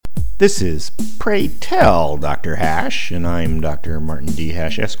This is Pray Tell Dr. Hash, and I'm Dr. Martin D.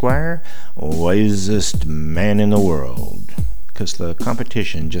 Hash, Esquire, wisest man in the world, 'cause the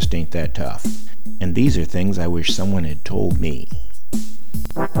competition just ain't that tough. And these are things I wish someone had told me.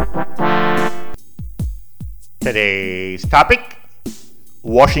 Today's topic,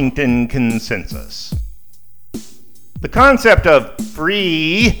 Washington Consensus. The concept of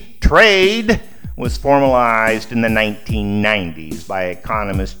free trade was formalized in the 1990s by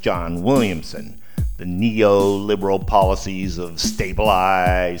economist John Williamson. The neoliberal policies of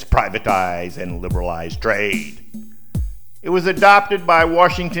stabilize, privatize, and liberalize trade. It was adopted by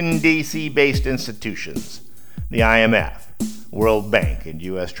Washington, D.C. based institutions, the IMF, World Bank, and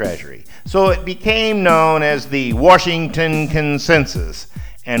U.S. Treasury. So it became known as the Washington Consensus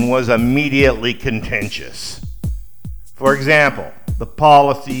and was immediately contentious. For example, the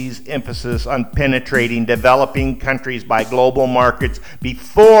policy's emphasis on penetrating developing countries by global markets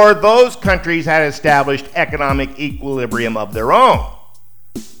before those countries had established economic equilibrium of their own.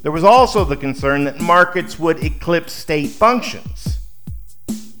 There was also the concern that markets would eclipse state functions.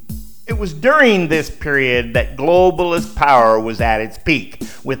 It was during this period that globalist power was at its peak,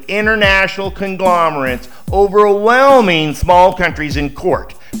 with international conglomerates overwhelming small countries in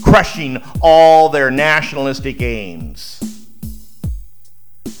court, crushing all their nationalistic aims.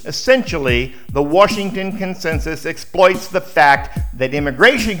 Essentially, the Washington Consensus exploits the fact that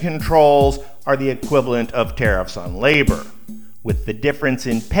immigration controls are the equivalent of tariffs on labor, with the difference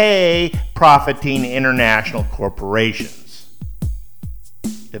in pay profiting international corporations.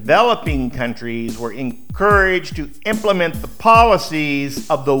 Developing countries were encouraged to implement the policies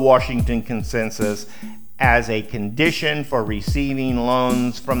of the Washington Consensus as a condition for receiving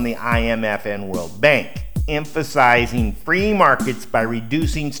loans from the IMF and World Bank, emphasizing free markets by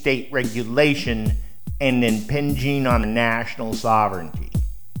reducing state regulation and impinging on national sovereignty.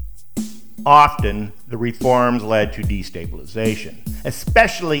 Often, the reforms led to destabilization,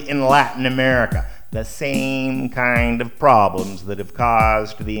 especially in Latin America, the same kind of problems that have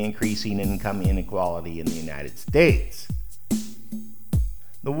caused the increasing income inequality in the United States.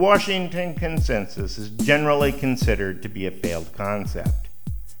 The Washington Consensus is generally considered to be a failed concept.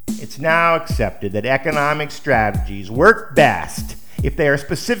 It's now accepted that economic strategies work best if they are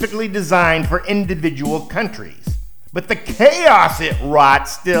specifically designed for individual countries. But the chaos it wrought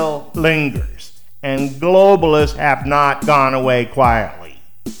still lingers, and globalists have not gone away quietly.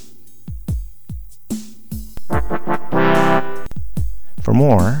 For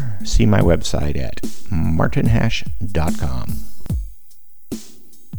more, see my website at martinhash.com.